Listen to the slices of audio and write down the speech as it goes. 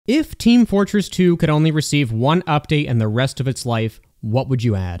If Team Fortress 2 could only receive one update in the rest of its life, what would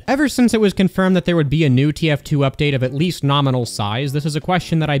you add? Ever since it was confirmed that there would be a new TF2 update of at least nominal size, this is a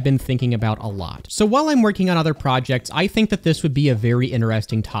question that I've been thinking about a lot. So while I'm working on other projects, I think that this would be a very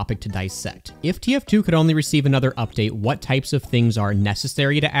interesting topic to dissect. If TF2 could only receive another update, what types of things are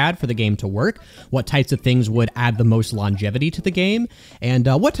necessary to add for the game to work? What types of things would add the most longevity to the game? And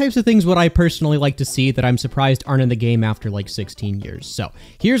what types of things would I personally like to see that I'm surprised aren't in the game after like 16 years? So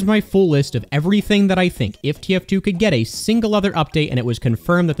here's my full list of everything that I think if TF2 could get a single other update and it was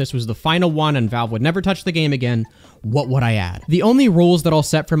confirmed that this was the final one and Valve would never touch the game again, what would I add? The only rules that I'll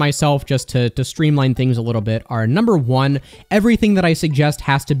set for myself just to streamline things a little bit are, number one, everything that I suggest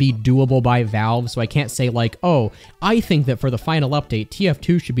has to be doable by Valve, so I can't say like, oh, I think that for the final update,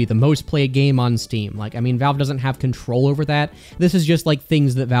 TF2 should be the most played game on Steam. Like, I mean, Valve doesn't have control over that. This is just like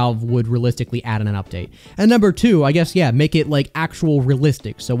things that Valve would realistically add in an update. And number two, I guess, yeah, make it like actual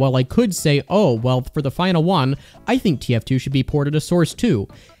realistic. So while I could say, oh, well, for the final one, I think TF2 should be ported to Source 2.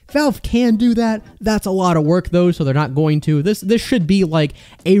 Valve can do that. That's a lot of work though, so they're not going to. This should be like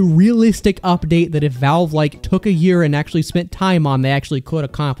a realistic update that if Valve like took a year and actually spent time on, they actually could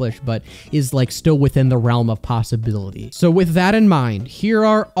accomplish, but is like still within the realm of possibility. So with that in mind, here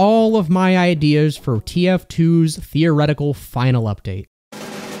are all of my ideas for TF2's theoretical final update.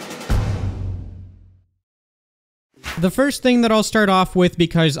 The first thing that I'll start off with,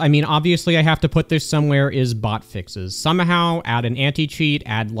 because, I mean, obviously I have to put this somewhere, is bot fixes. Somehow add an anti-cheat,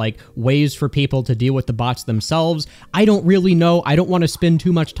 add, like, ways for people to deal with the bots themselves. I don't really know. I don't want to spend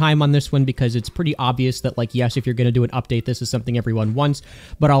too much time on this one because it's pretty obvious that, like, yes, if you're going to do an update, this is something everyone wants,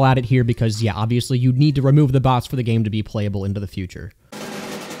 but I'll add it here because, yeah, obviously you need to remove the bots for the game to be playable into the future.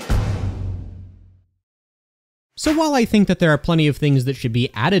 So while I think that there are plenty of things that should be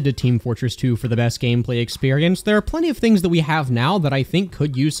added to Team Fortress 2 for the best gameplay experience, there are plenty of things that we have now that I think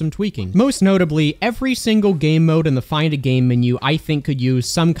could use some tweaking. Most notably, every single game mode in the Find a Game menu I think could use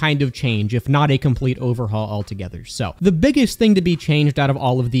some kind of change, if not a complete overhaul altogether. So the biggest thing to be changed out of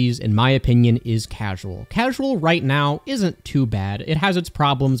all of these, in my opinion, is casual. Casual right now isn't too bad. It has its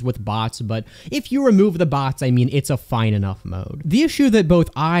problems with bots, but if you remove the bots, I mean, it's a fine enough mode. The issue that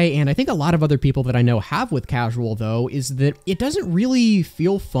both I and I think a lot of other people that I know have with casual, though, is that it doesn't really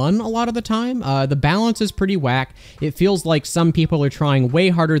feel fun a lot of the time. The balance is pretty whack. It feels like some people are trying way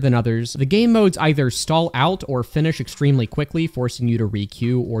harder than others. The game modes either stall out or finish extremely quickly, forcing you to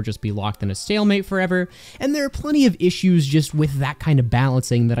re-queue or just be locked in a stalemate forever. And there are plenty of issues just with that kind of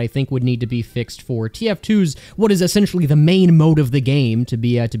balancing that I think would need to be fixed for TF2's what is essentially the main mode of the game to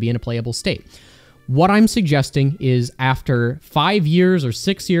be in a playable state. What I'm suggesting is after 5 years or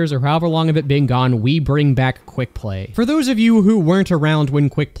 6 years or however long of it being gone, we bring back quick play. For those of you who weren't around when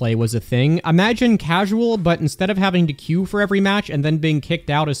quick play was a thing, imagine casual, but instead of having to queue for every match and then being kicked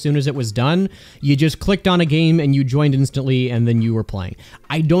out as soon as it was done, you just clicked on a game and you joined instantly and then you were playing.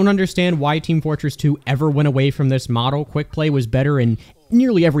 I don't understand why Team Fortress 2 ever went away from this model. Quick play was better in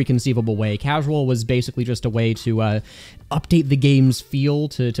nearly every conceivable way. Casual was basically just a way to update the game's feel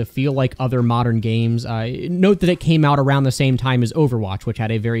to feel like other modern games. Note that it came out around the same time as Overwatch, which had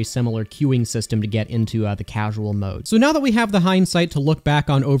a very similar queuing system to get into the casual mode. So now that we have the hindsight to look back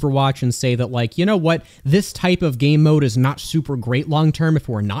on Overwatch and say that, like, you know what, this type of game mode is not super great long-term if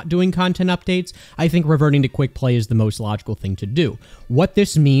we're not doing content updates, I think reverting to quick play is the most logical thing to do. What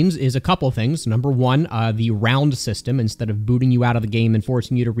this means is a couple things. Number one, the round system. Instead of booting you out of the game and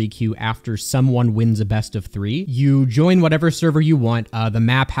forcing you to re-queue after someone wins a best of 3, you join whatever server you want. The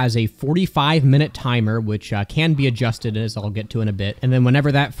map has a 45-minute timer, which can be adjusted, as I'll get to in a bit. And then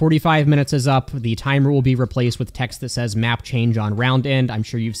whenever that 45 minutes is up, the timer will be replaced with text that says map change on round end. I'm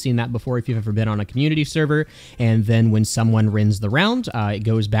sure you've seen that before if you've ever been on a community server. And then when someone wins the round, it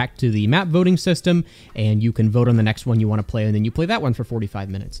goes back to the map voting system, and you can vote on the next one you want to play, and then you play that one for 45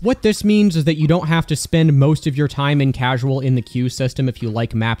 minutes. What this means is that you don't have to spend most of your time in casual in the queue system if you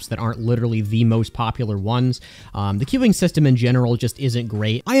like maps that aren't literally the most popular ones. The queuing system in general just isn't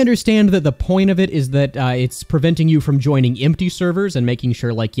great. I understand that the point of it is that it's preventing you from joining empty servers and making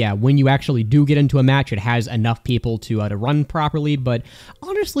sure, like, yeah, when you actually do get into a match, it has enough people to run properly, but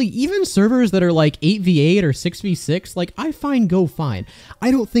honestly, even servers that are like 8v8 or 6v6, like, I find go fine.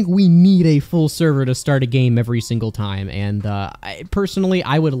 I don't think we need a full server to start a game every single time, and personally,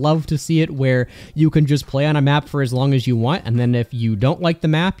 I would love to see it where you can just play on a map for as long as you want, and then if you don't like the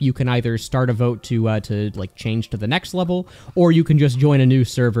map, you can either start a vote to like change to the next level, or you can just join a new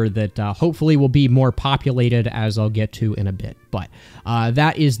server that hopefully will be more populated, as I'll get to in a bit. but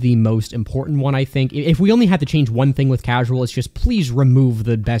that is the most important one, I think. If we only had to change one thing with casual, it's just please remove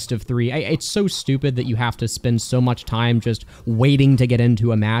the best of 3. It's so stupid that you have to spend so much time just waiting to get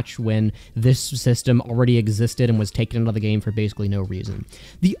into a match when this system already existed and was taken out of the game for basically no reason.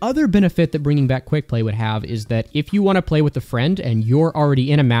 The other benefit that bringing back quick play would have is that if you want to play with a friend and you're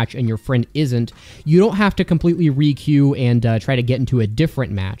already in a match and your friend isn't, you don't have to completely re-queue and try to get into a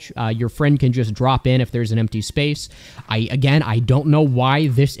different match. Your friend can just drop in if there's an empty space. I don't know why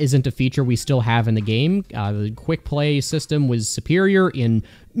this isn't a feature we still have in the game. The quick play system was superior in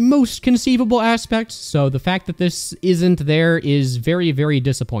most conceivable aspects, so the fact that this isn't there is very, very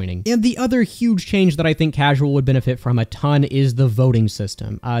disappointing. And the other huge change that I think casual would benefit from a ton is the voting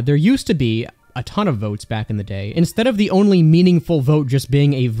system. There used to be a ton of votes back in the day. Instead of the only meaningful vote just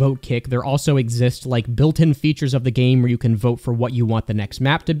being a vote kick, there also exist like built-in features of the game where you can vote for what you want the next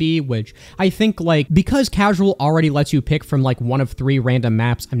map to be, which I think like because casual already lets you pick from like one of 3 random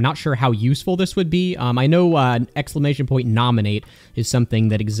maps, I'm not sure how useful this would be. I know !nominate is something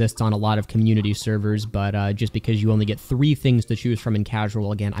that exists on a lot of community servers, but just because you only get 3 things to choose from in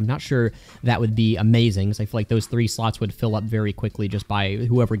casual, again, I'm not sure that would be amazing, because I feel like those 3 slots would fill up very quickly just by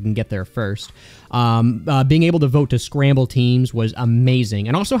whoever can get there first. Being able to vote to scramble teams was amazing.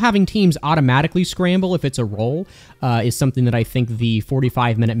 And also having teams automatically scramble if it's a roll is something that I think the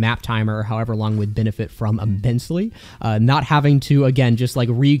 45-minute map timer or however long would benefit from immensely. Not having to, again, just like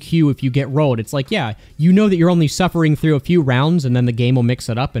re-queue if you get rolled. It's like, yeah, you know that you're only suffering through a few rounds and then the game will mix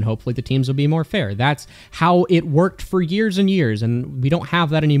it up and hopefully the teams will be more fair. That's how it worked for years and years, and we don't have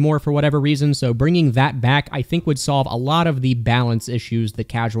that anymore for whatever reason, so bringing that back I think would solve a lot of the balance issues that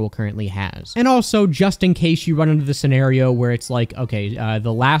casual currently has. And also, just in case you run into the scenario where it's like, okay,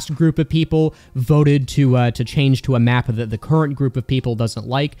 the last group of people voted to change to a map that the current group of people doesn't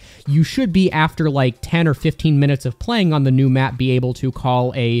like, you should be, after like 10 or 15 minutes of playing on the new map, be able to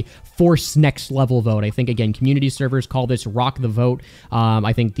call a force next level vote. I think, again, community servers call this rock the vote.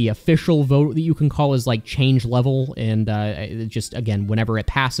 I think the official vote that you can call is like change level, and just, again, whenever it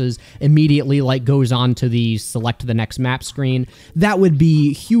passes, immediately like goes on to the select the next map screen. That would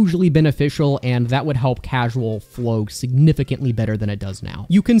be hugely beneficial, and that would help casual flow significantly better than it does now.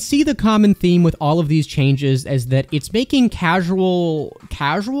 You can see the common theme with all of these changes as that it's making casual,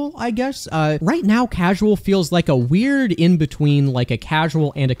 I guess. Right now, casual feels like a weird in-between like a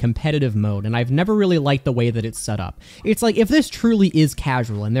casual and a competitive mode, and I've never really liked the way that it's set up. It's like, if this truly is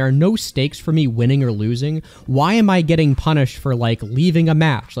casual and there are no stakes for me winning or losing, why am I getting punished for like leaving a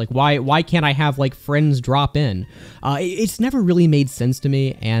match? Like, why can't I have like friends drop in? It's never really made sense to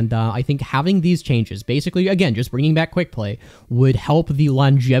me, and I think having these changes, basically, again, just bringing back quick play, would help the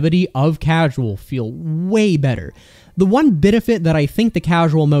longevity of casual feel way better. The one benefit that I think the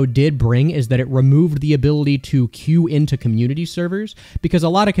casual mode did bring is that it removed the ability to queue into community servers, because a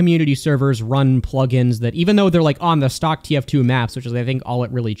lot of community servers run plugins that, even though they're like on the stock TF2 maps, which is I think all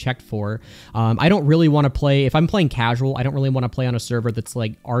it really checked for, I don't really want to play, if I'm playing casual, I don't really want to play on a server that's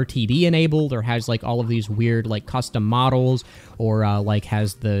like RTD enabled or has like all of these weird like custom models, or like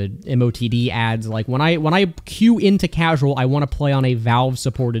has the MOTD ads. Like when I queue into casual, I want to play on a Valve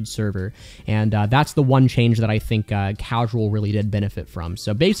supported server, and that's the one change that I think casual really did benefit from.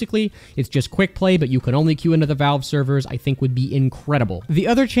 So basically, it's just quick play, but you can only queue into the Valve servers, I think would be incredible. The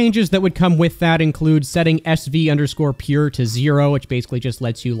other changes that would come with that include setting SV_pure to 0, which basically just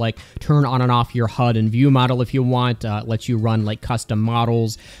lets you like turn on and off your HUD and view model if you want. It lets you run like custom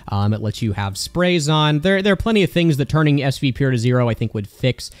models. It lets you have sprays on. There are plenty of things that turning SV pure to 0 I think would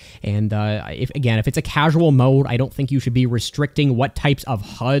fix. And if it's a casual mode, I don't think you should be restricting what types of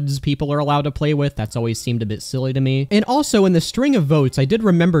HUDs people are allowed to play with. That's always seemed a bit silly to me. And also, in the string of votes, I did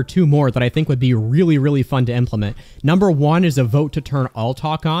remember 2 more that I think would be really, really fun to implement. Number 1 is a vote to turn all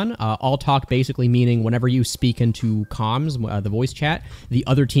talk on. All talk basically meaning whenever you speak into comms, the voice chat, the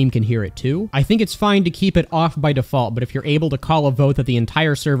other team can hear it too. I think it's fine to keep it off by default, but if you're able to call a vote that the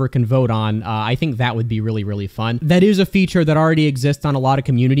entire server can vote on, I think that would be really, really fun. That is a feature that already exists on a lot of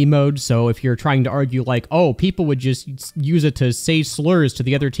community modes, so if you're trying to argue like, oh, people would just use it to say slurs to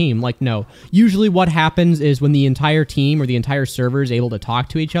the other team, like, no. Usually what happens is when the entire team or the entire server is able to talk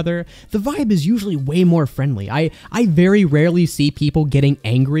to each other, the vibe is usually way more friendly. I very rarely see people getting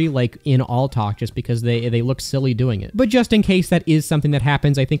angry like in all talk just because they look silly doing it. But just in case that is something that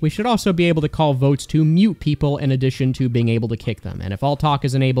happens, I think we should also be able to call votes to mute people in addition to being able to kick them. And if all talk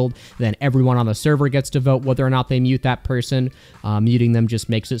is enabled, then everyone on the server gets to vote whether or not they mute that person. Muting them just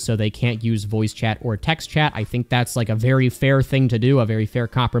makes it so they can't use voice chat or text chat. I think that's like a very fair thing to do, a very fair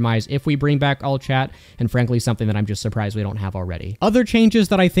compromise if we bring back all chat, and frankly something that I'm just surprised we don't have already. Other changes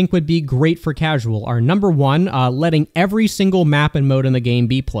that I think would be great for casual are number one, letting every single map and mode in the game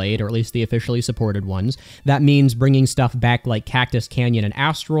be played, or at least the officially supported ones. That means bringing stuff back like Cactus Canyon and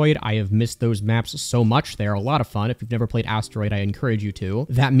Asteroid. I have missed those maps so much. They're a lot of fun. If you've never played Asteroid, I encourage you to.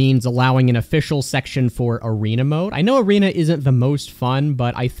 That means allowing an official section for Arena mode. I know Arena isn't the most fun,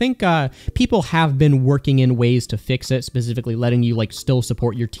 but I think people have been working in ways to fix it, specifically letting you like still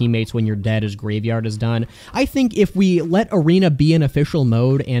support your teammates when you're dead as Graveyard is done. I think if we let Arena be an official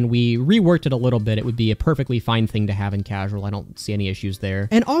mode and we reworked it a little bit, it would be a perfectly fine thing to have in casual. I don't see any issues there.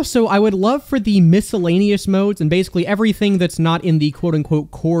 And also, I would love for the miscellaneous modes and basically everything that's not in the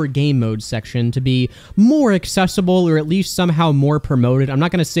quote-unquote core game mode section to be more accessible, or at least somehow more promoted. I'm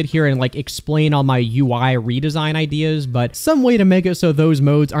not going to sit here and like explain all my UI redesign ideas, but some way to make it so those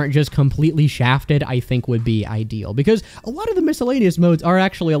modes aren't just completely shafted, I think would be ideal, because a lot of the miscellaneous modes are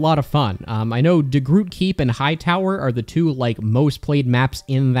actually a lot of fun. I know DeGroot Keep and Hightower are the two like most played maps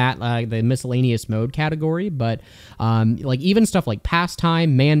in that the miscellaneous mode category, but like even stuff like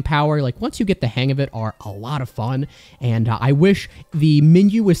Pastime, Manpower, like once you get the hang of it, are a lot of fun. And I wish the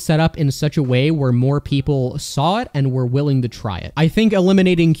menu was set up in such a way where more people saw it and were willing to try it. I think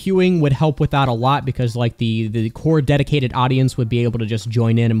eliminating queuing would help with that a lot, because like the core dedicated audience would be able to just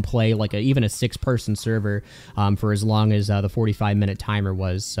join in and play like even a 6-person server for as long as the 45-minute timer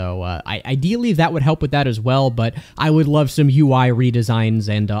was. So ideally that would help with that as well, but I would love some UI redesigns,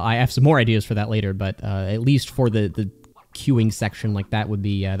 and I have some more ideas for that later, but at least for the queuing section, like that would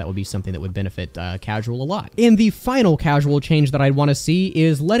be something that would benefit casual a lot. And the final casual change that I'd want to see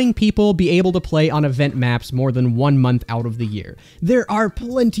is letting people be able to play on event maps more than 1 month out of the year. There are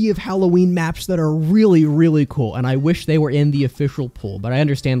plenty of Halloween maps that are really, really cool, and I wish they were in the official pool, but I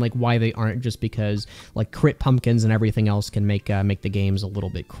understand like why they aren't, just because like crit pumpkins and everything else can make the games a little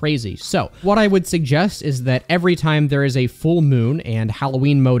bit crazy. So what I would suggest is that every time there is a full moon and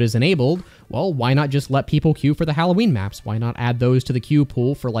Halloween mode is enabled, well, why not just let people queue for the Halloween maps? Why not add those to the queue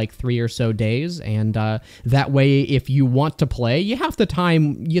pool for like 3 or so days? And that way, if you want to play, you have to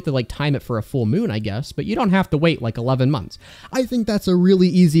time it for a full moon, I guess, but you don't have to wait like 11 months. I think that's a really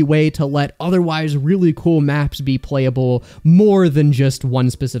easy way to let otherwise really cool maps be playable more than just one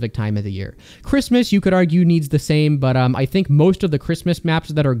specific time of the year. Christmas, you could argue, needs the same, but I think most of the Christmas maps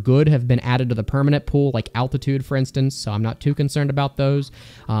that are good have been added to the permanent pool, like Altitude, for instance, so I'm not too concerned about those.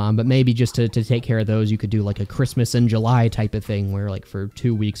 But maybe just to take care of those, you could do like a Christmas in July type of thing where like for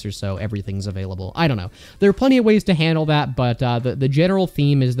 2 weeks or so everything's available. I don't know. There are plenty of ways to handle that, but the general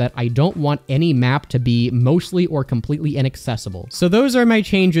theme is that I don't want any map to be mostly or completely inaccessible. So those are my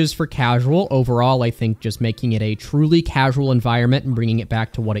changes for casual. Overall, I think just making it a truly casual environment and bringing it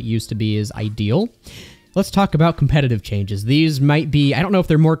back to what it used to be is ideal. Let's talk about competitive changes. These might be, I don't know if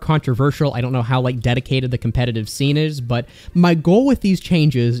they're more controversial, I don't know how like dedicated the competitive scene is, but my goal with these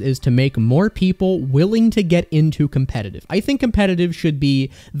changes is to make more people willing to get into competitive. I think competitive should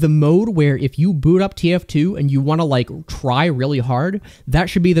be the mode where if you boot up TF2 and you want to like try really hard, that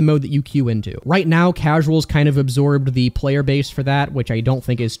should be the mode that you queue into. Right now, casual's kind of absorbed the player base for that, which I don't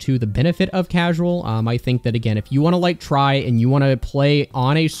think is to the benefit of casual. I think that again, if you want to like try and you want to play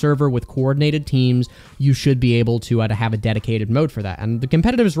on a server with coordinated teams, you should be able to have a dedicated mode for that. And the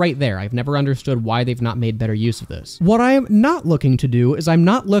competitive is right there. I've never understood why they've not made better use of this. What I am not looking to do is I'm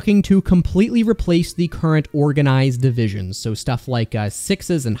not looking to completely replace the current organized divisions. So stuff like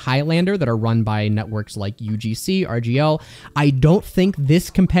Sixes and Highlander that are run by networks like UGC, RGL. I don't think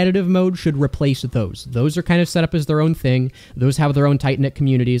this competitive mode should replace those. Those are kind of set up as their own thing. Those have their own tight-knit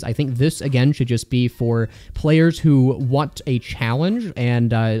communities. I think this, again, should just be for players who want a challenge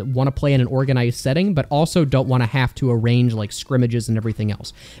and want to play in an organized setting, but also don't want to have to arrange like scrimmages and everything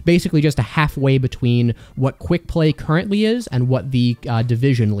else. Basically just a halfway between what quick play currently is and what the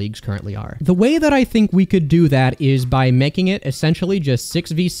division leagues currently are. The way that I think we could do that is by making it essentially just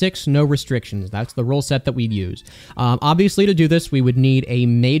 6v6, no restrictions. That's the rule set that we'd use. Obviously to do this, we would need a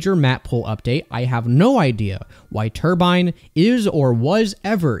major map pool update. I have no idea why Turbine is or was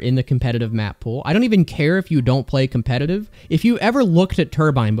ever in the competitive map pool. I don't even care if you don't play competitive. If you ever looked at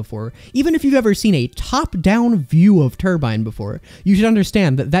Turbine before, even if you've ever seen a top-down view of Turbine before, you should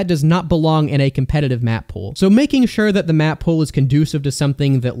understand that that does not belong in a competitive map pool. So making sure that the map pool is conducive to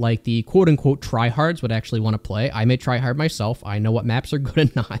something that like the quote-unquote tryhards would actually want to play. I may tryhard myself. I know what maps are good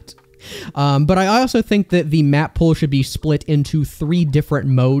and not. But I also think that the map pool should be split into 3 different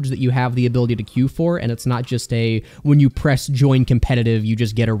modes that you have the ability to queue for, and it's not just when you press join competitive, you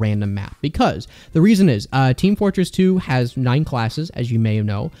just get a random map. Because the reason is, Team Fortress 2 has 9 classes, as you may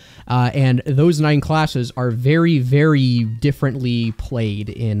know, and those 9 classes are very, very differently played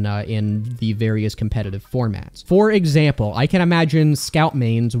in the various competitive formats. For example, I can imagine scout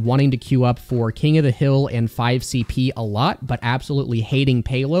mains wanting to queue up for King of the Hill and 5 CP a lot, but absolutely hating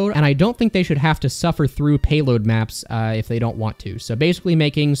payload, and I don't think they should have to suffer through payload maps if they don't want to. So basically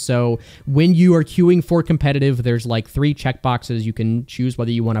making so when you are queuing for competitive, there's like 3 checkboxes. You can choose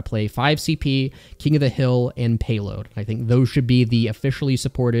whether you want to play 5 CP, King of the Hill, and payload. I think those should be the officially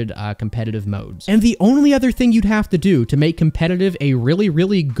supported competitive modes. And the only other thing you'd have to do to make competitive a really,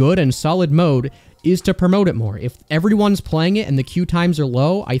 really good and solid mode is to promote it more. If everyone's playing it and the queue times are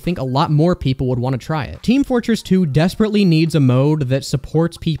low, I think a lot more people would want to try it. Team Fortress 2 desperately needs a mode that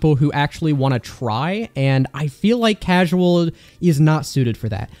supports people who actually want to try, and I feel like casual is not suited for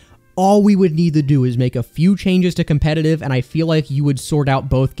that. All we would need to do is make a few changes to competitive, and I feel like you would sort out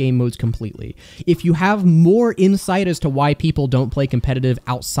both game modes completely. If you have more insight as to why people don't play competitive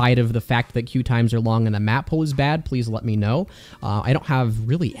outside of the fact that queue times are long and the map pool is bad, please let me know. I don't have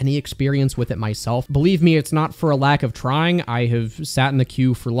really any experience with it myself. Believe me, it's not for a lack of trying. I have sat in the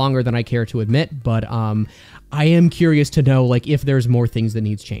queue for longer than I care to admit, but I am curious to know, like, if there's more things that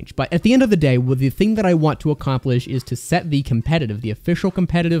needs changed. But at the end of the day, the thing that I want to accomplish is to set the competitive, the official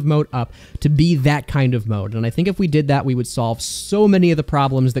competitive mode up to be that kind of mode. And I think if we did that, we would solve so many of the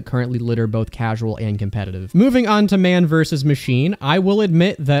problems that currently litter both casual and competitive. Moving on to man versus machine, I will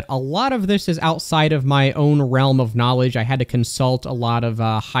admit that a lot of this is outside of my own realm of knowledge. I had to consult a lot of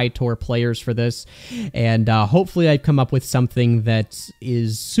high tour players for this, and hopefully I've come up with something that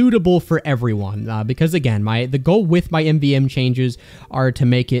is suitable for everyone. Because again, the goal with my MVM changes are to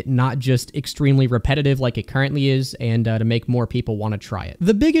make it not just extremely repetitive like it currently is, and to make more people want to try it.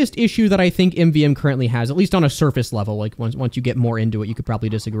 The biggest issue that I think MVM currently has, at least on a surface level, like once you get more into it, you could probably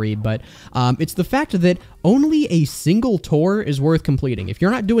disagree, but it's the fact that only a single tour is worth completing. If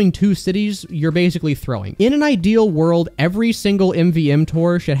you're not doing 2 cities, you're basically throwing. In an ideal world, every single MVM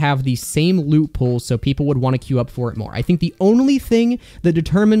tour should have the same loot pool so people would want to queue up for it more. I think the only thing that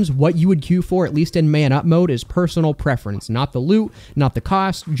determines what you would queue for, at least in man up mode, is personal preference. Not the loot, not the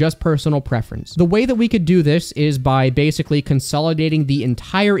cost, just personal preference. The way that we could do this is by basically consolidating the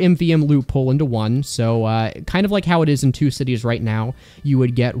entire MVM loot pool into one. So kind of like how it is in 2 cities right now, you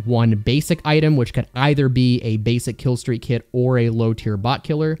would get one basic item, which could either be a basic kill streak kit or a low tier bot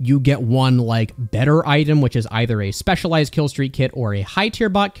killer. You get one like better item, which is either a specialized kill streak kit or a high tier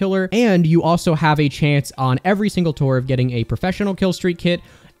bot killer. And you also have a chance on every single tour of getting a professional kill streak kit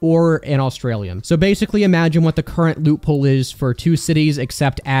or an Australian. So basically imagine what the current loot pool is for 2 cities,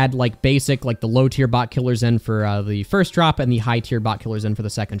 except add like basic, like the low tier bot killers in for the first drop and the high tier bot killers in for the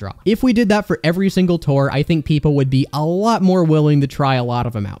second drop. If we did that for every single tour, I think people would be a lot more willing to try a lot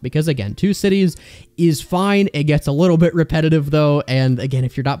of them out, because again, 2 cities is fine. It gets a little bit repetitive though, and again,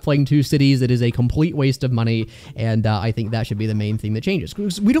 if you're not playing 2 cities, it is a complete waste of money, and I think that should be the main thing that changes,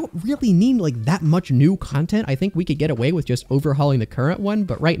 because we don't really need like that much new content. I think we could get away with just overhauling the current one,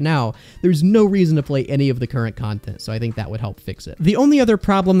 but right now, there's no reason to play any of the current content, so I think that would help fix it. The only other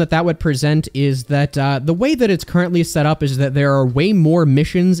problem that would present is that the way that it's currently set up is that there are way more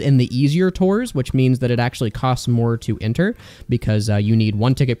missions in the easier tours, which means that it actually costs more to enter, because you need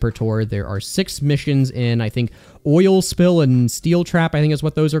 1 ticket per tour. There are 6 missions in, I think, Oil Spill and Steel Trap, I think is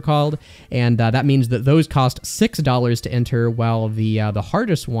what those are called, and that means that those cost $6 to enter, while the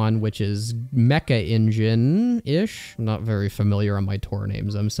hardest one, which is Mecha Engine-ish, not very familiar on my tour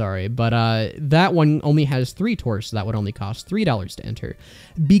names, I'm sorry, but that one only has 3 tours, so that would only cost $3 to enter.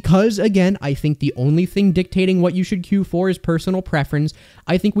 Because, again, I think the only thing dictating what you should queue for is personal preference,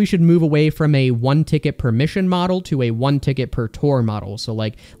 I think we should move away from a 1 ticket per mission model to a 1 ticket per tour model. So,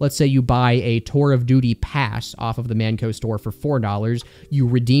 like, let's say you buy a Tour of Duty pass off of the Manco store for $4, you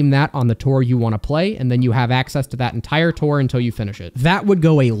redeem that on the tour you want to play, and then you have access to that entire tour until you finish it. That would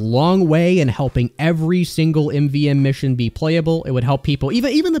go a long way in helping every single MVM mission be playable. It would help people,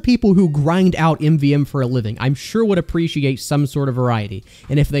 even the people who grind out MVM for a living, I'm sure would appreciate some sort of variety.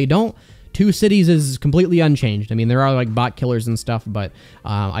 And if they don't, 2 cities is completely unchanged. I mean, there are like bot killers and stuff, but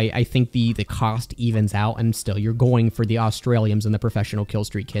I think the cost evens out, and still you're going for the Australians and the professional kill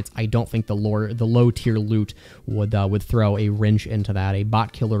streak kits. I don't think the low tier loot would throw a wrench into that, a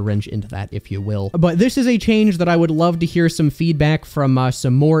bot killer wrench into that, if you will. But this is a change that I would love to hear some feedback from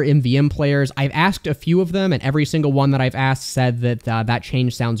some more MVM players. I've asked a few of them, and every single one that I've asked said that that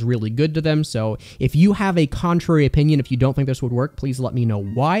change sounds really good to them. So if you have a contrary opinion, if you don't think this would work, please let me know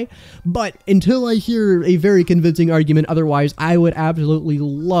why. But until I hear a very convincing argument otherwise, I would absolutely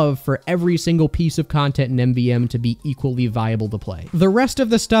love for every single piece of content in MVM to be equally viable to play. The rest of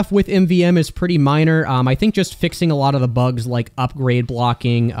the stuff with MVM is pretty minor. I think just fixing a lot of the bugs like upgrade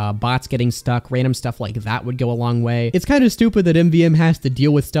blocking, bots getting stuck, random stuff like that would go a long way. It's kind of stupid that MVM has to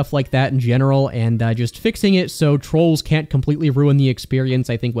deal with stuff like that in general, and just fixing it so trolls can't completely ruin the experience,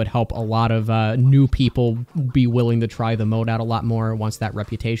 I think would help a lot of new people be willing to try the mode out a lot more once that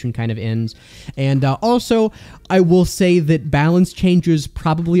reputation kind of ends. And also, I will say that balance changes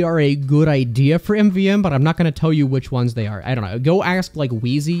probably are a good idea for MVM, but I'm not going to tell you which ones they are. I don't know. Go ask like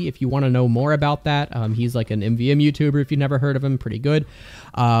Wheezy if you want to know more about that. He's like an MVM YouTuber if you've never heard of him, pretty good.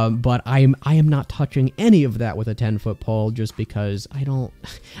 But I am not touching any of that with a 10-foot pole just because I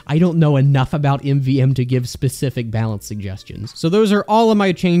don't know enough about MVM to give specific balance suggestions. So those are all of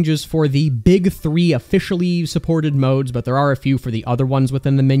my changes for the big 3 officially supported modes, but there are a few for the other ones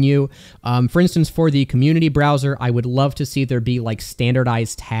within the menu. For instance, for the community browser, I would love to see there be like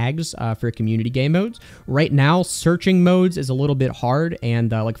standardized tags for community game modes. Right now, searching modes is a little bit hard,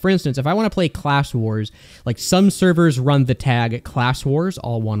 and like for instance, if I want to play Class Wars, like some servers run the tag Class Wars,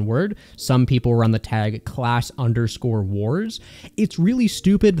 all one word. Some people run the tag class_wars. It's really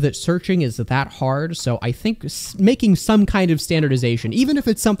stupid that searching is that hard, so I think making some kind of standardization, even if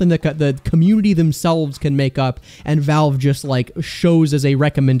it's something that the community themselves can make up and Valve just like shows as a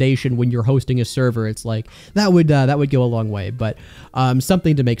recommendation when you're hosting a server, it's like that would go a long way. But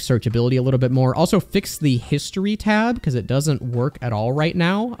something to make searchability a little bit more. Also fix the history tab because it doesn't work at all right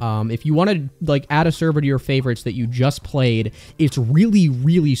now. If you want to like add a server to your favorites that you just played, it's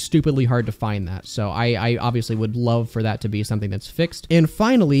really stupidly hard to find that. So I obviously would love for that to be something that's fixed. And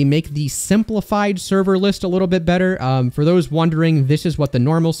finally, make the simplified server list a little bit better. For those wondering, this is what the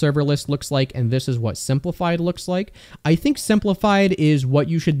normal server list looks like, and this is what simplified looks like. I think simplified is what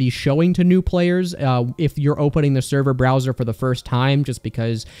you should be showing to new players if you're opening the server browser for the first time, just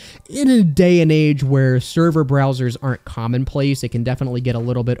because in a day and age where server browsers aren't commonplace, it can definitely get a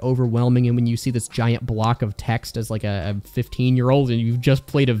little bit overwhelming. And when you see this giant block of text as like a 15-year-old and you've just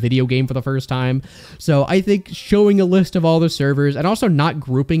played a video game for the first time. So I think showing a list of all the servers and also not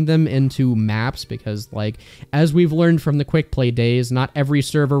grouping them into maps, because like as we've learned from the quick play days, not every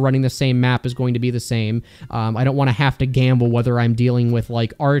server running the same map is going to be the same. I don't want to have to gamble whether I'm dealing with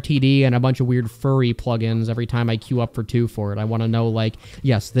like RTD and a bunch of weird furry plugins every time I queue up for 2 for it. I want to know like,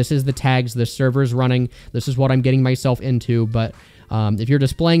 yes, this is the tags this server's running, this is what I'm getting myself into. But if you're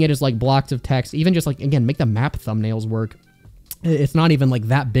displaying it as like blocks of text, even just like, again, make the map thumbnails work. It's not even like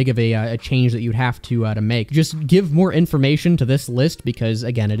that big of a change that you'd have to make. Just give more information to this list because,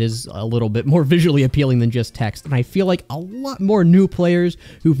 again, it is a little bit more visually appealing than just text. And I feel like a lot more new players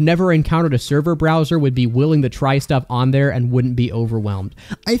who've never encountered a server browser would be willing to try stuff on there and wouldn't be overwhelmed.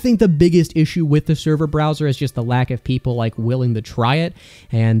 I think the biggest issue with the server browser is just the lack of people like willing to try it.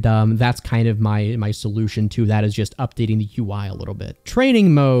 And that's kind of my solution to that, is just updating the UI a little bit.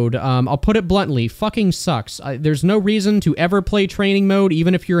 Training mode, I'll put it bluntly, fucking sucks. There's no reason to ever play training mode.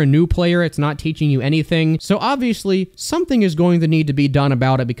 Even if you're a new player, it's not teaching you anything. So obviously something is going to need to be done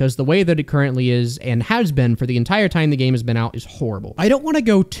about it, because the way that it currently is and has been for the entire time the game has been out is horrible. I don't want to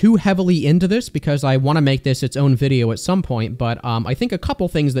go too heavily into this because I want to make this its own video at some point, but I think a couple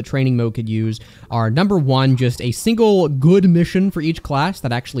things that training mode could use are, number one, just a single good mission for each class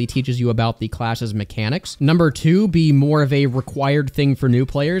that actually teaches you about the class's mechanics. Number two, be more of a required thing for new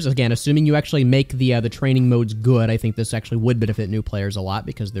players. Again, assuming you actually make the training modes good, I think this actually would benefit new players a lot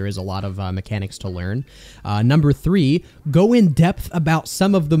because there is a lot of mechanics to learn. Number three, go in depth about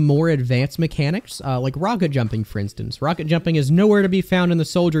some of the more advanced mechanics, like rocket jumping, for instance. Rocket jumping is nowhere to be found in the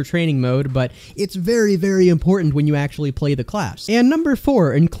soldier training mode, but it's very, very important when you actually play the class. And number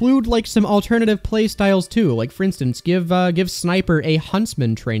four, include like some alternative play styles too. Like for instance, give Sniper a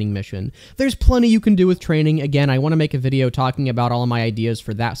huntsman training mission. There's plenty you can do with training. Again, I want to make a video talking about all of my ideas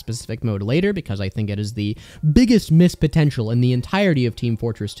for that specific mode later because I think it is the biggest missed potential in the entirety of Team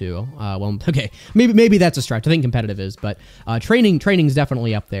Fortress 2. Well, okay, maybe that's a stretch. I think competitive is, but training's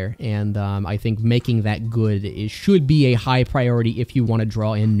definitely up there, and I think making that good should be a high priority if you want to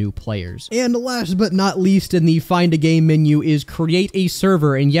draw in new players. And last but not least in the Find a Game menu is create a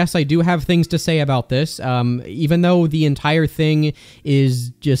server, and yes, I do have things to say about this. Even though the entire thing is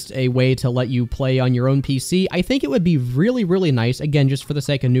just a way to let you play on your own PC, I think it would be really, really nice, again, just for the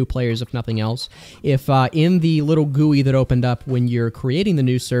sake of new players, if nothing else, if in the little GUI that opened up when you're creating the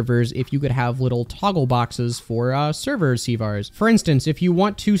new servers, if you could have little toggle boxes for server CVARs. For instance, if you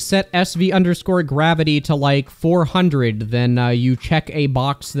want to set SV_gravity to like 400, then you check a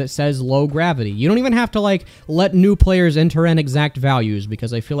box that says low gravity. You don't even have to like let new players enter in exact values,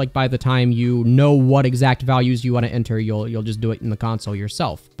 because I feel like by the time you know what exact values you want to enter, you'll just do it in the console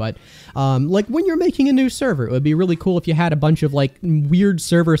yourself. But like when you're making a new server, it would be really cool if you had a bunch of like weird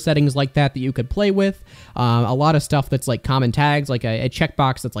server settings like that you could play with. A lot of stuff that's like common tags, like a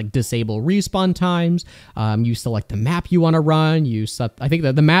checkbox that's like disable respawn times. You select the map you want to run. You set, I think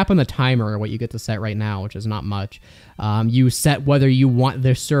that the map and the timer are what you get to set right now, which is not much. You set whether you want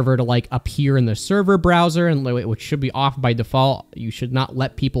this server to like appear in the server browser, and which should be off by default. You should not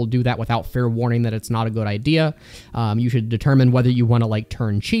let people do that without fair warning that it's not a good idea. You should determine whether you want to like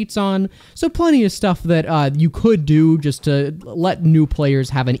turn cheats on. So plenty of stuff that you could do just to let new players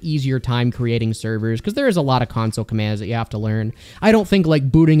have an easier time creating servers, because there is a lot of console commands that you have to learn. I don't think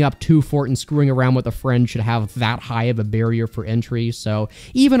like booting up 2Fort and screwing around with a friend should have that high of a barrier for entry. So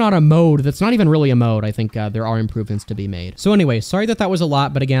even on a mode that's not even really a mode, I think there are improvements to be made. So anyway, sorry that was a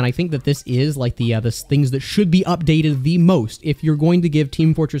lot, but again, I think that this is like the things that should be updated the most if you're going to give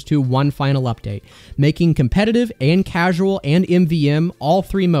Team Fortress 2 one final update, making competitive and casual and MVM, all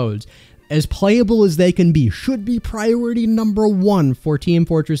three modes, as playable as they can be, should be priority number one for Team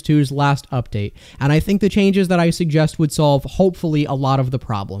Fortress 2's last update. And I think the changes that I suggest would solve, hopefully, a lot of the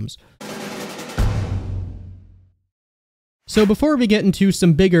problems. So before we get into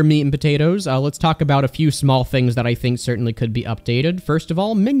some bigger meat and potatoes, let's talk about a few small things that I think certainly could be updated. First of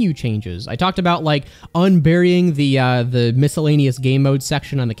all, menu changes. I talked about like unburying the miscellaneous game mode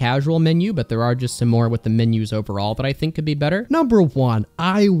section on the casual menu, but there are just some more with the menus overall that I think could be better. Number one,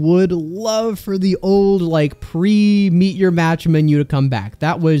 I would love for the old like pre-meet your match menu to come back.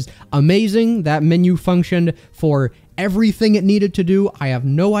 That was amazing. That menu functioned for everything it needed to do. I have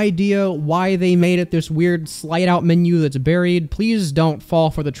no idea why they made it this weird slide out menu that's buried. Please don't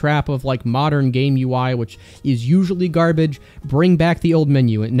fall for the trap of like modern game UI, which is usually garbage. Bring back the old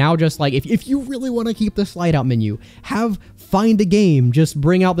menu. And now just like, if you really want to keep the slide out menu, have Find a Game just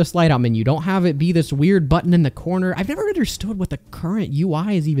bring out the slide out menu. Don't have it be this weird button in the corner. I've never understood what the current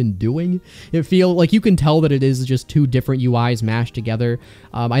UI is even doing. It feels like you can tell that it is just two different UIs mashed together.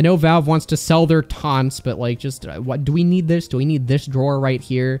 I know Valve wants to sell their taunts, but like just what do we need this? Do we need this drawer right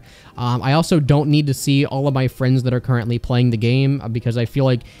here? I also don't need to see all of my friends that are currently playing the game, because I feel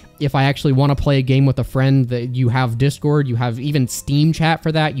like if I actually want to play a game with a friend, that you have Discord, you have even Steam chat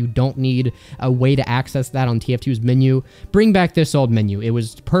for that. You don't need a way to access that on TF2's menu. Bring back this old menu. It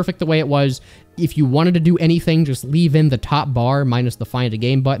was perfect the way it was. If you wanted to do anything, just leave in the top bar minus the Find a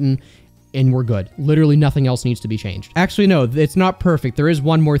Game button, and we're good. Literally nothing else needs to be changed. Actually, no, it's not perfect. There is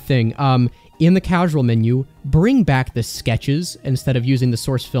one more thing. In the casual menu, bring back the sketches instead of using the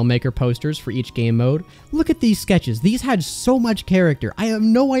source filmmaker posters for each game mode. Look at these sketches. These had so much character. I have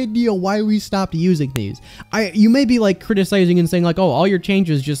no idea why we stopped using these. You may be like criticizing and saying like, oh, all your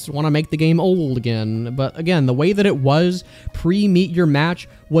changes just want to make the game old again. But again, the way that it was pre-Meet Your Match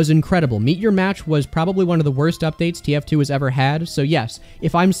was incredible. Meet Your Match was probably one of the worst updates TF2 has ever had. So yes,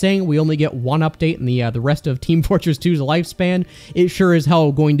 if I'm saying we only get one update in the rest of Team Fortress 2's lifespan, it sure as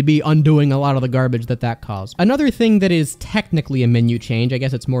hell going to be undoing a lot of the garbage that caused. Another thing that is technically a menu change, I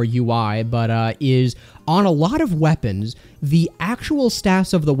guess it's more UI, but is on a lot of weapons, the actual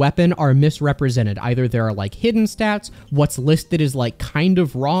stats of the weapon are misrepresented. Either there are like hidden stats, what's listed is like kind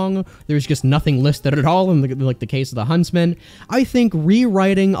of wrong, there's just nothing listed at all in like the case of the Huntsman. I think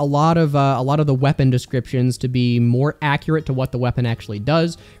rewriting a lot of the weapon descriptions to be more accurate to what the weapon actually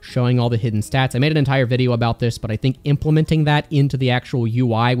does, showing all the hidden stats. I made an entire video about this, but I think implementing that into the actual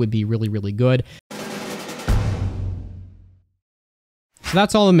UI would be really, really good. So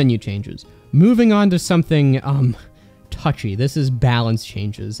that's all the menu changes. Moving on to something touchy. This is balance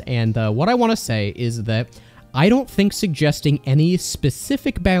changes, and what I want to say is that I don't think suggesting any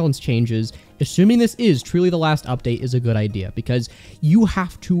specific balance changes, assuming this is truly the last update, is a good idea, because you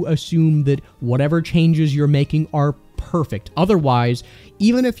have to assume that whatever changes you're making are perfect. Otherwise,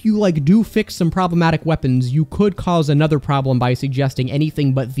 even if you like do fix some problematic weapons, you could cause another problem by suggesting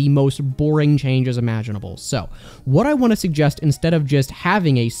anything but the most boring changes imaginable. So what I want to suggest, instead of just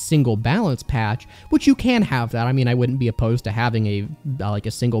having a single balance patch, which you can have that, I mean, I wouldn't be opposed to having a like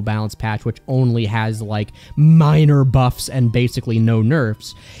a single balance patch which only has like minor buffs and basically no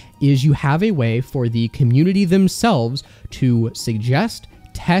nerfs, is you have a way for the community themselves to suggest,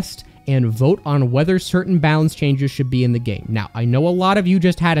 test, and vote on whether certain balance changes should be in the game. Now, I know a lot of you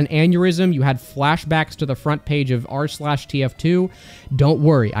just had an aneurysm, you had flashbacks to the front page of r/TF2. Don't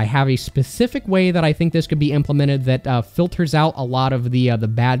worry, I have a specific way that I think this could be implemented that filters out a lot of the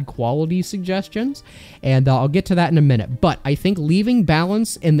bad quality suggestions, and I'll get to that in a minute. But I think leaving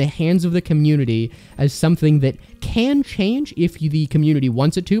balance in the hands of the community as something that can change if the community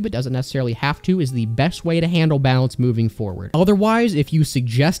wants it to, but doesn't necessarily have to, is the best way to handle balance moving forward. Otherwise, if you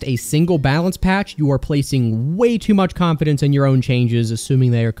suggest a single balance patch, you are placing way too much confidence in your own changes, assuming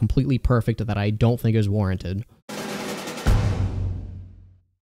they are completely perfect, that I don't think is warranted.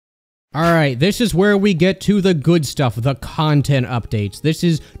 Alright, this is where we get to the good stuff, the content updates. This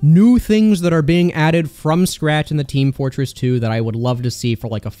is new things that are being added from scratch in the Team Fortress 2 that I would love to see for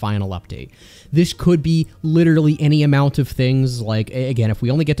like a final update. This could be literally any amount of things. Like, again, if we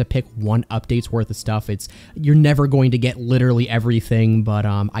only get to pick one update's worth of stuff, you're never going to get literally everything, but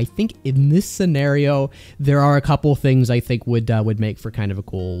I think in this scenario, there are a couple things I think would make for kind of a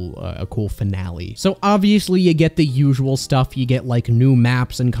cool finale. So obviously you get the usual stuff. You get like new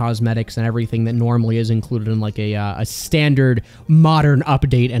maps and cosmetics and everything that normally is included in like a standard modern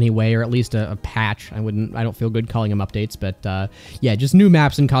update anyway, or at least a patch. I don't feel good calling them updates, but yeah, just new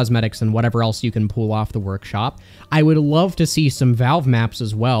maps and cosmetics and whatever else you can pull off the workshop. I would love to see some Valve maps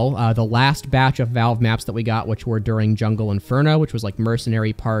as well. The last batch of Valve maps that we got, which were during Jungle Inferno, which was like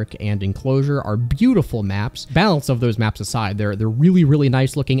Mercenary Park and Enclosure, are beautiful maps. Balance of those maps aside, they're really, really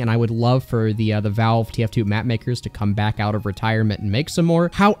nice looking, and I would love for the Valve TF2 map makers to come back out of retirement and make some more.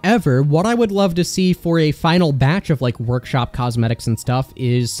 However, what I would love to see for a final batch of like workshop cosmetics and stuff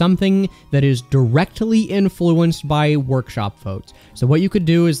is something that is directly influenced by workshop votes. So what you could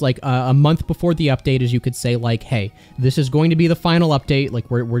do is like a month before the update is you could say like, hey, this is going to be the final update.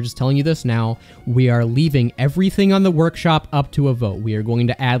 Like we're just telling you this now. We are leaving everything on the workshop up to a vote. We are going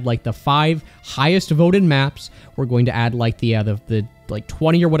to add like the 5 highest voted maps. We're going to add like the like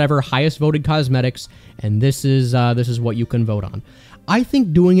 20 or whatever highest voted cosmetics, and this is what you can vote on. I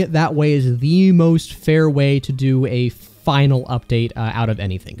think doing it that way is the most fair way to do a final update out of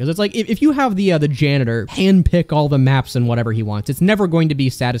anything. Because it's like, if you have the janitor handpick all the maps and whatever he wants, it's never going to be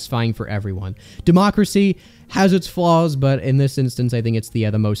satisfying for everyone. Democracy has its flaws, but in this instance, I think it's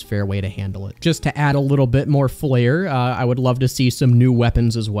the most fair way to handle it. Just to add a little bit more flair, I would love to see some new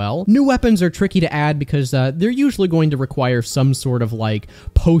weapons as well. New weapons are tricky to add because they're usually going to require some sort of like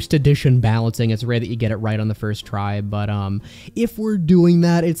post-edition balancing. It's rare that you get it right on the first try, but if we're doing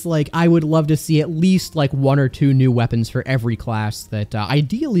that, it's like I would love to see at least like 1 or 2 new weapons for every class that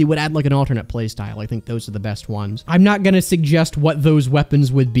ideally would add like an alternate playstyle. I think those are the best ones. I'm not going to suggest what those weapons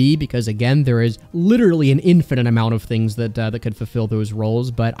would be because, again, there is literally an infinite amount of things that could fulfill those roles,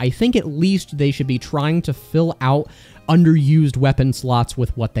 but I think at least they should be trying to fill out underused weapon slots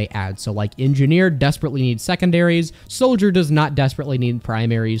with what they add. So like Engineer desperately needs secondaries, Soldier does not desperately need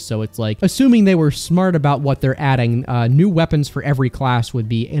primaries, so it's like, assuming they were smart about what they're adding, new weapons for every class would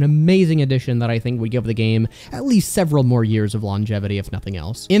be an amazing addition that I think would give the game at least several more years of longevity, if nothing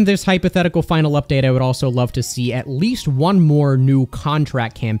else. In this hypothetical final update, I would also love to see at least one more new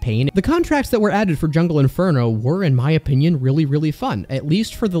contract campaign. The contracts that were added for Jungle Inferno were, in my opinion, really, really fun. At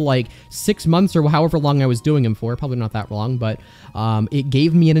least for the like 6 months or however long I was doing them for, probably not that long, but it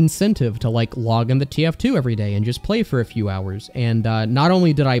gave me an incentive to like log in the TF2 every day and just play for a few hours. And not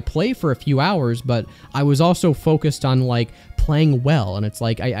only did I play for a few hours, but I was also focused on like playing well. And it's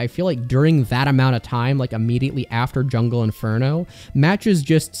like, I feel like during that amount of time, like immediately after Jungle Inferno, matches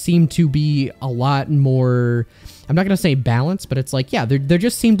just seem to be a lot more, I'm not going to say balanced, but it's like, yeah, there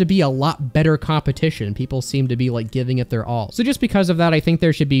just seemed to be a lot better competition. People seem to be like giving it their all. So just because of that, I think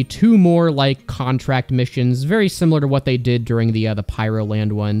there should be 2 more like contract missions, very similar to what they did during the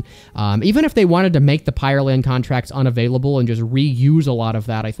Pyroland one. Even if they wanted to make the Pyroland contracts unavailable and just reuse a lot of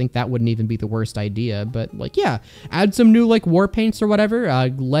that, I think that wouldn't even be the worst idea. But like, yeah, add some new like war paints or whatever.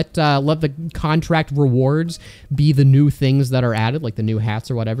 Let the contract rewards be the new things that are added, like the new hats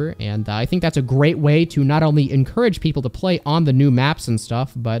or whatever. And I think that's a great way to not only encourage encourage people to play on the new maps and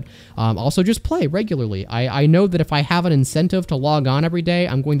stuff, but also just play regularly. I know that if I have an incentive to log on every day,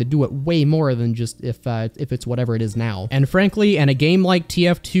 I'm going to do it way more than just if it's whatever it is now. And frankly, in a game like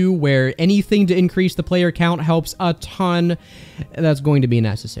TF2, where anything to increase the player count helps a ton, that's going to be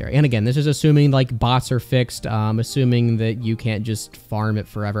necessary. And again, this is assuming like bots are fixed, assuming that you can't just farm it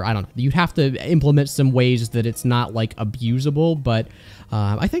forever. I don't know. You'd have to implement some ways that it's not like abusable, but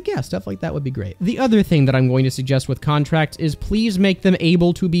I think, yeah, stuff like that would be great. The other thing that I'm going to suggest with contracts is please make them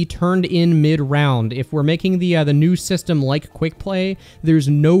able to be turned in mid-round. If we're making the new system like quick play, there's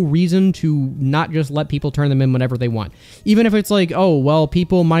no reason to not just let people turn them in whenever they want. Even if it's like, oh, well,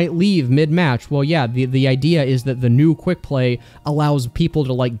 people might leave mid-match. Well, yeah, the idea is that the new quick play allows people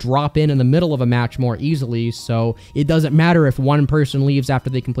to like drop in the middle of a match more easily, so it doesn't matter if one person leaves after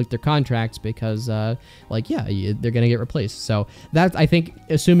they complete their contracts because, like, yeah, they're gonna get replaced. So that, I think,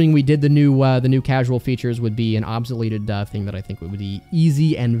 assuming we did the new casual features, would be an obsoleted thing that I think would be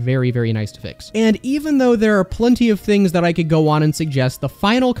easy and very, very nice to fix. And even though there are plenty of things that I could go on and suggest, the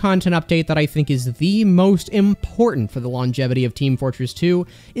final content update that I think is the most important for the longevity of Team Fortress 2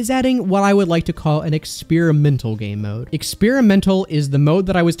 is adding what I would like to call an experimental game mode. Experimental is the mode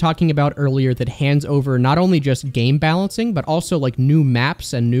that I was talking about earlier that hands over not only just game balancing, but also like new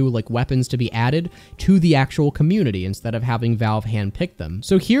maps and new like weapons to be added to the actual community instead of having Valve handpick them.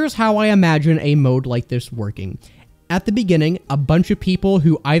 So here's how I imagine a mode like this working. At the beginning, a bunch of people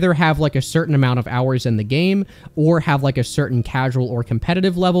who either have like a certain amount of hours in the game or have like a certain casual or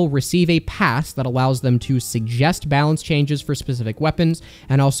competitive level receive a pass that allows them to suggest balance changes for specific weapons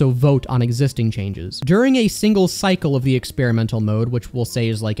and also vote on existing changes. During a single cycle of the experimental mode, which we'll say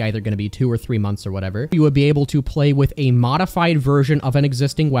is like either going to be 2 or 3 months or whatever, you would be able to play with a modified version of an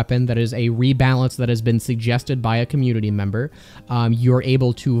existing weapon that is a rebalance that has been suggested by a community member. You're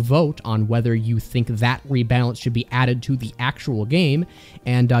able to vote on whether you think that rebalance should be added to the actual game,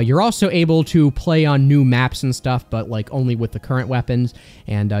 and you're also able to play on new maps and stuff, but like only with the current weapons,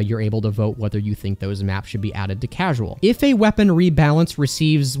 and you're able to vote whether you think those maps should be added to casual. If a weapon rebalance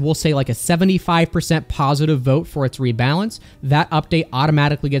receives, we'll say like a 75% positive vote for its rebalance, that update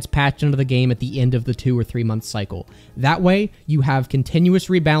automatically gets patched into the game at the end of the 2 or 3 month cycle. That way, you have continuous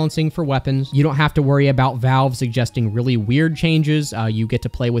rebalancing for weapons. You don't have to worry about Valve suggesting really weird changes. You get to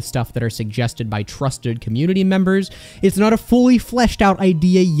play with stuff that are suggested by trusted community members. It's not a fully fleshed out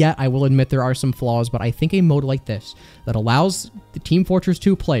idea yet. I will admit there are some flaws, but I think a mode like this that allows the Team Fortress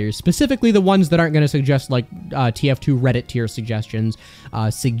 2 players, specifically the ones that aren't going to suggest like TF2 Reddit tier suggestions,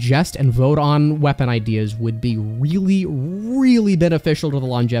 suggest and vote on weapon ideas would be really, really beneficial to the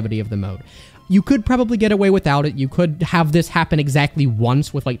longevity of the mode. You could probably get away without it. You could have this happen exactly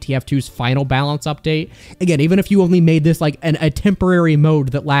once with like TF2's final balance update. Again, even if you only made this like a temporary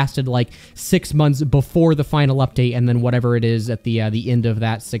mode that lasted like 6 months before the final update, and then whatever it is at the end of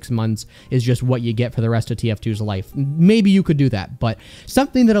that 6 months is just what you get for the rest of TF2's life. Maybe you could do that, but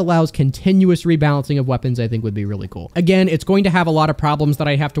something that allows continuous rebalancing of weapons I think would be really cool. Again, it's going to have a lot of problems that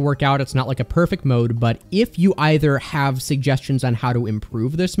I have to work out. It's not like a perfect mode, but if you either have suggestions on how to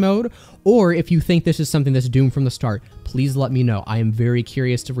improve this mode, or if you think this is something that's doomed from the start, please let me know. I am very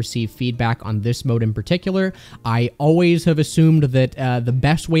curious to receive feedback on this mode in particular. I always have assumed that the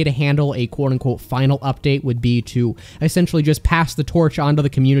best way to handle a quote-unquote final update would be to essentially just pass the torch onto the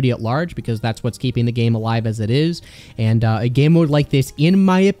community at large, because that's what's keeping the game alive as it is. And a game mode like this, in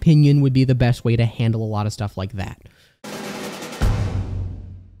my opinion, would be the best way to handle a lot of stuff like that.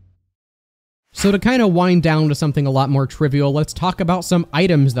 So to kind of wind down to something a lot more trivial, let's talk about some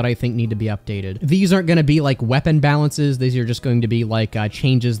items that I think need to be updated. These aren't going to be like weapon balances. These are just going to be like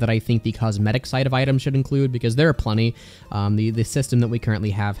changes that I think the cosmetic side of items should include, because there are plenty. The system that we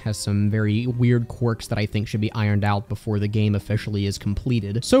currently have has some very weird quirks that I think should be ironed out before the game officially is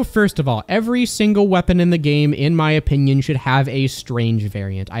completed. So first of all, every single weapon in the game, in my opinion, should have a strange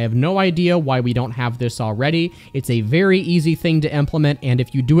variant. I have no idea why we don't have this already. It's a very easy thing to implement, and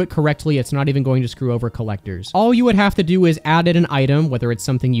if you do it correctly, it's not even going to screw over collectors. All you would have to do is add in an item, whether it's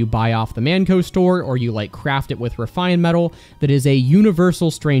something you buy off the Manco store or you like craft it with refined metal, that is a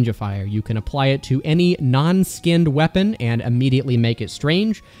universal strangifier. You can apply it to any non-skinned weapon and immediately make it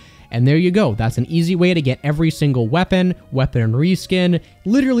strange. And there you go. That's an easy way to get every single weapon and reskin,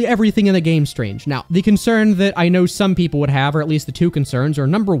 literally everything in the game strange. Now, the concern that I know some people would have, or at least the two concerns, are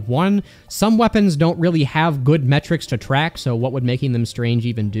number one, some weapons don't really have good metrics to track, so what would making them strange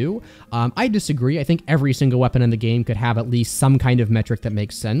even do? I disagree. I think every single weapon in the game could have at least some kind of metric that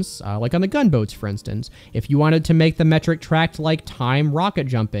makes sense, like on the gunboats, for instance. If you wanted to make the metric tracked like time rocket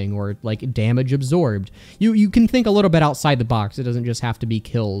jumping or like damage absorbed, you can think a little bit outside the box. It doesn't just have to be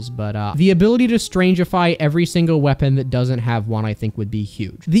kills, but the ability to strangify every single weapon that doesn't have one, I think, would be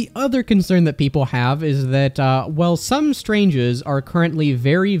huge. The other concern that people have is that, well, some stranges are currently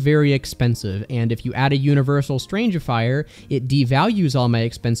very, very expensive, and if you add a universal strangifier, it devalues all my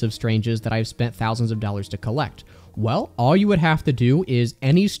expensive stranges that I've spent thousands of dollars to collect. Well, all you would have to do is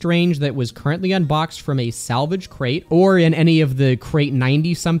any strange that was currently unboxed from a salvage crate, or in any of the crate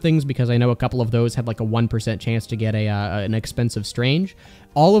 90-somethings, because I know a couple of those had like a 1% chance to get an expensive strange.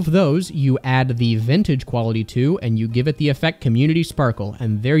 All of those you add the vintage quality to, and you give it the effect Community Sparkle,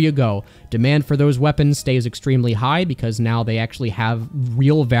 and there you go. Demand for those weapons stays extremely high because now they actually have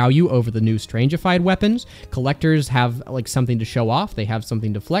real value over the new strangified weapons. Collectors have like something to show off, they have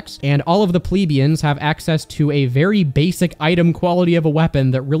something to flex, and all of the plebeians have access to a very basic item quality of a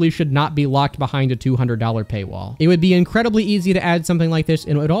weapon that really should not be locked behind a $200 paywall. It would be incredibly easy to add something like this,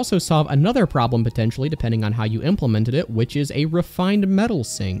 and it would also solve another problem potentially, depending on how you implemented it, which is a refined metal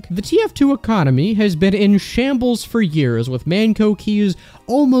sink. The TF2 economy has been in shambles for years, with Manco keys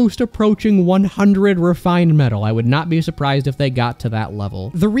almost approaching 100 refined metal. I would not be surprised if they got to that level.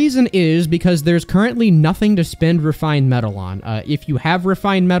 The reason is because there's currently nothing to spend refined metal on. If you have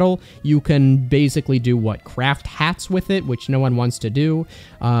refined metal, you can basically do what? Craft hats with it, which no one wants to do.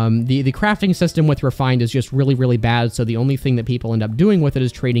 The crafting system with refined is just really, really bad, so the only thing that people end up doing with it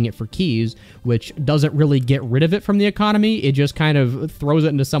is trading it for keys, which doesn't really get rid of it from the economy. It just kind of throws it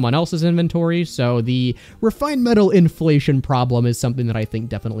into someone else's inventory, so the refined metal inflation problem is something that I think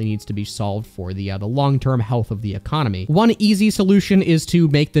definitely needs to be solved for the long-term health of the economy. One easy solution is to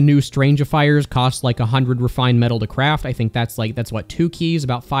make the new strangifiers cost like 100 refined metal to craft. I think that's what, 2 keys,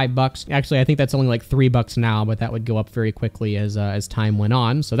 about $5. Actually, I think that's only like $3 now, but that would go up very quickly as time went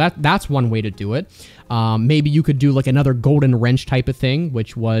on. So that's one way to do it. Maybe you could do like another golden wrench type of thing,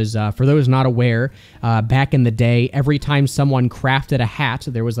 which was, for those not aware, back in the day, every time someone crafted a hat,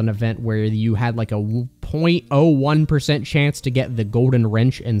 there was an event where you had like a 0.01% chance to get the golden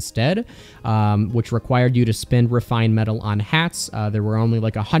wrench instead, which required you to spend refined metal on hats. There were only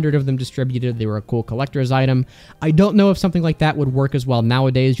like 100 of them distributed. They were a cool collector's item. I don't know if something like that would work as well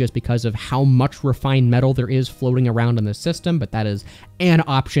nowadays just because of how much refined metal there is floating around in the system, but that is an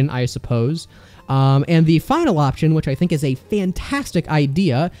option, I suppose. And the final option, which I think is a fantastic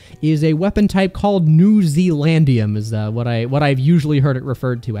idea, is a weapon type called New Zealandium, is what I've usually heard it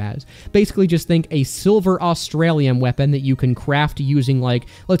referred to as. Basically, just think a silver Australian weapon that you can craft using, like,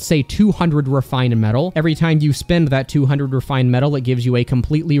 let's say 200 refined metal. Every time you spend that 200 refined metal, it gives you a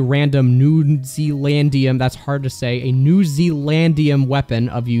completely random New Zealandium, that's hard to say, a New Zealandium weapon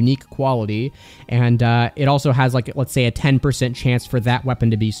of unique quality, and it also has, like, let's say a 10% chance for that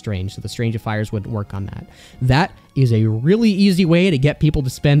weapon to be strange, so the strangifiers would work on that. That is a really easy way to get people to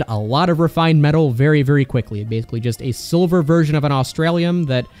spend a lot of refined metal very, very quickly. Basically just a silver version of an Australium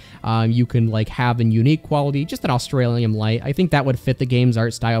that you can like have in unique quality, just an Australium light. I think that would fit the game's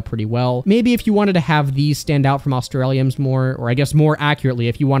art style pretty well. Maybe if you wanted to have these stand out from Australiums more, or I guess more accurately,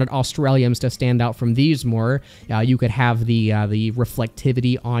 if you wanted Australiums to stand out from these more, you could have the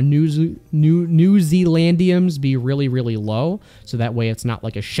reflectivity on New Zealandiums be really, really low, so that way it's not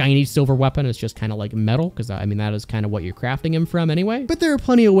like a shiny silver weapon, it's just kind of like metal, because I mean that is kind of what you're crafting them from anyway. But there are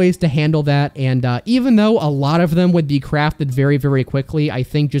plenty of ways to handle that, and even though a lot of them would be crafted very, very quickly, I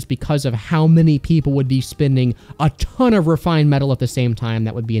think just because of how many people would be spending a ton of refined metal at the same time,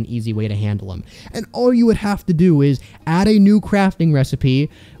 that would be an easy way to handle them. And all you would have to do is add a new crafting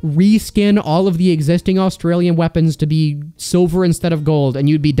recipe, reskin all of the existing Australian weapons to be silver instead of gold, and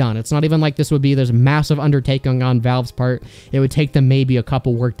you'd be done. It's not even like this would be this massive undertaking on Valve's part. It would take them maybe a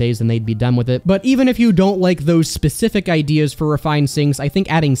couple work days and they'd be done with it. But even if you don't like those specific ideas for refined sinks, I think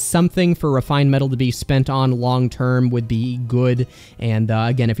adding something for refined metal to be spent on long term would be good. And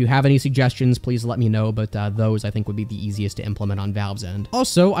again, if you have any suggestions, please let me know, but those I think would be the easiest to implement on Valve's end.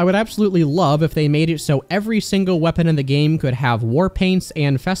 Also, I would absolutely love if they made it so every single weapon in the game could have war paints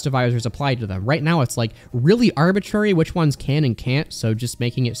and festivizers applied to them. Right now, it's like really arbitrary which ones can and can't, so just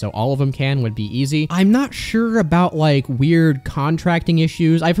making it so all of them can would be easy. I'm not sure about like weird contracting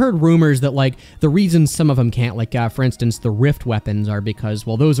issues. I've heard rumors that like the reason some of them can't, like for instance, the Rift weapons are because,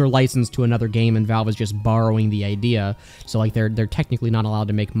 well, those are licensed to another game and Valve is just borrowing the idea, so like they're technically not allowed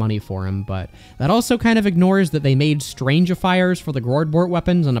to make money for them. But that also kind of ignores that they made strangifiers for the Gordbort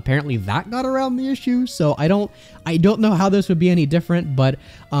weapons, and apparently that got around the issue, so I don't know how this would be any different. But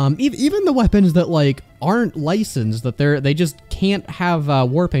even the weapons that like aren't licensed, that they just can't have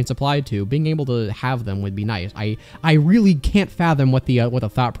war paints applied to, being able to have them would be nice. I really can't fathom what the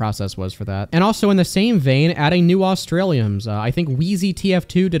thought process was for that. And also in the same vein, adding new Australiums. I think Wheezy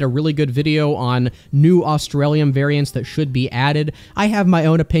TF2 did a really good video on new Australium variants that should be added. I have my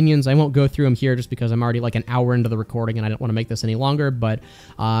own opinions. I won't go through them here just because I'm already like an hour into the recording and I don't want to make this any longer, but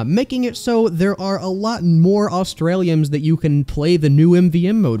making it so there are a lot more Australiums that you can play the new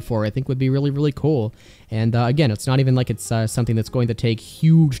MVM mode for, I think would be really, really cool. And again, it's not even like it's something that's going to take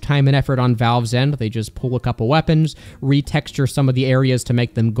huge time and effort on Valve's end. They just pull a couple weapons, retexture some of the areas to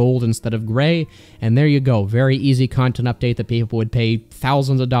make them gold instead of gray, and there you go. Very easy content update that people would pay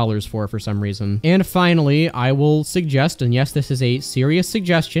thousands of dollars for some reason. And finally, I will suggest, and yes, this is a serious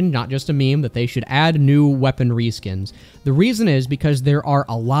suggestion, not just a meme, that they should add new weapon reskins. The reason is because there are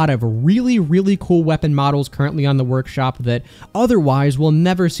a lot of really, really cool weapon models currently on the workshop that otherwise will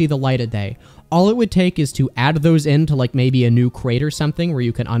never see the light of day. All it would take is to add those into like maybe a new crate or something where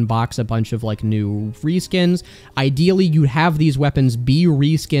you can unbox a bunch of like new reskins. Ideally, you'd have these weapons be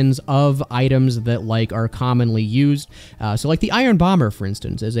reskins of items that like are commonly used. So like the Iron Bomber, for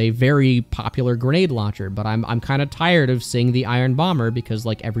instance, is a very popular grenade launcher, but I'm kind of tired of seeing the Iron Bomber because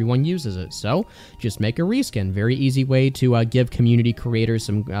like everyone uses it. So just make a reskin. Very easy way to give community creators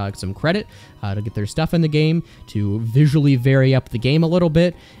some credit to get their stuff in the game, to visually vary up the game a little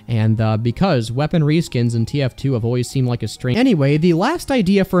bit, and because weapon reskins in TF2 have always seemed like a strange... Anyway, the last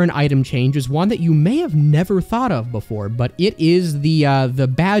idea for an item change is one that you may have never thought of before, but it is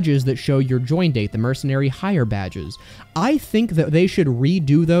the badges that show your join date, the Mercenary Hire badges. I think that they should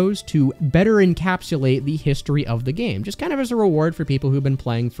redo those to better encapsulate the history of the game, just kind of as a reward for people who've been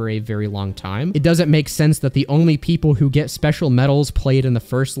playing for a very long time. It doesn't make sense that the only people who get special medals played in the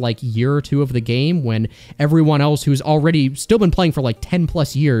first like year or two of the game, when everyone else who's already still been playing for like 10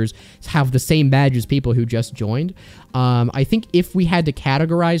 plus years have the same badge as people who just joined. I think if we had to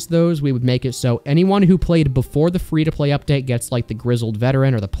categorize those, we would make it so anyone who played before the free-to-play update gets like the Grizzled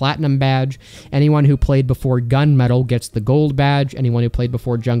Veteran or the Platinum badge. Anyone who played before Gunmetal gets the Gold badge. Anyone who played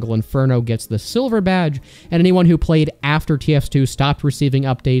before Jungle Inferno gets the Silver badge. And anyone who played after TF2 stopped receiving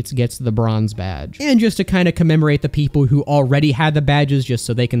updates gets the Bronze badge. And just to kind of commemorate the people who already had the badges just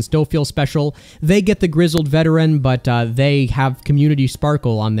so they can still feel special, they get the Grizzled Veteran, but they have Community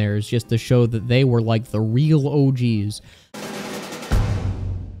Sparkle on theirs just to show that they were like the real OGs.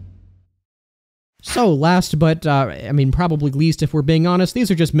 So last but, I mean, probably least if we're being honest, these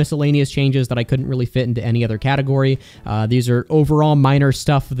are just miscellaneous changes that I couldn't really fit into any other category. These are overall minor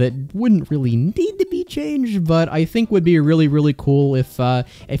stuff that wouldn't really need to be changed, but I think would be really, really cool if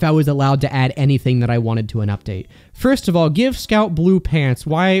I was allowed to add anything that I wanted to an update. First of all, give Scout blue pants.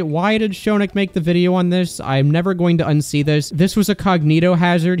 Why did Shonik make the video on this? I'm never going to unsee this. This was a cognito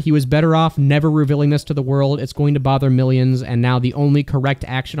hazard. He was better off never revealing this to the world. It's going to bother millions, and now the only correct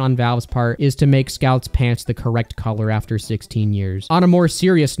action on Valve's part is to make Scout's pants the correct color after 16 years. On a more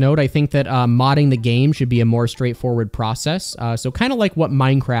serious note, I think that modding the game should be a more straightforward process. So kind of like what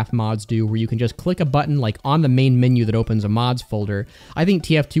Minecraft mods do, where you can just click a button like on the main menu that opens a mods folder. I think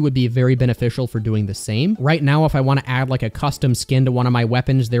TF2 would be very beneficial for doing the same. Right now, if I want to add like a custom skin to one of my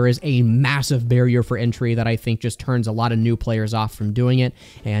weapons, there is a massive barrier for entry that I think just turns a lot of new players off from doing it.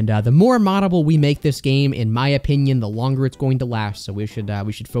 And the more moddable we make this game, in my opinion, the longer it's going to last. So we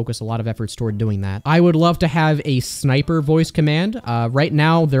should focus a lot of efforts toward doing that. I would love to have a sniper voice command. Right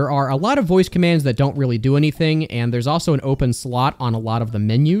now, there are a lot of voice commands that don't really do anything, and there's also an open slot on a lot of the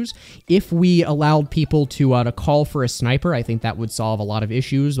menus. If we allowed people to call for a sniper, I think that would solve a lot of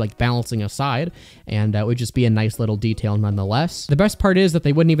issues, like balancing aside, and it would just be a nice little detail nonetheless. The best part is that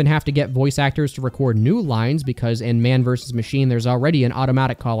they wouldn't even have to get voice actors to record new lines, because in Man vs. Machine, there's already an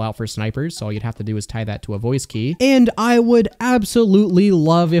automatic call out for snipers, so all you'd have to do is tie that to a voice key. And I would absolutely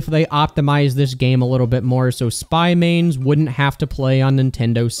love if they optimized this game a little bit more so spy mains wouldn't have to play on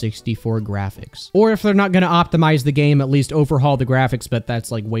Nintendo 64 graphics. Or if they're not going to optimize the game, at least overhaul the graphics, but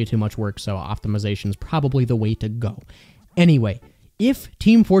that's like way too much work, so optimization is probably the way to go. Anyway, if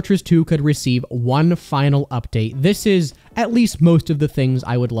Team Fortress 2 could receive one final update, this is at least most of the things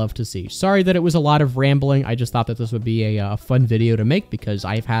I would love to see. Sorry that it was a lot of rambling. I just thought that this would be a fun video to make because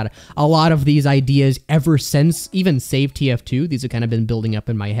I've had a lot of these ideas ever since even Save TF2. These have kind of been building up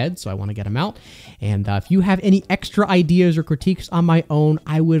in my head, so I want to get them out. And if you have any extra ideas or critiques on my own,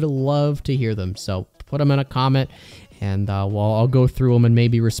 I would love to hear them. So put them in a comment, and I'll go through them and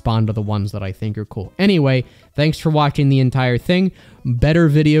maybe respond to the ones that I think are cool. Anyway, thanks for watching the entire thing. Better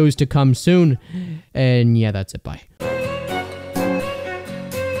videos to come soon. And yeah, that's it. Bye.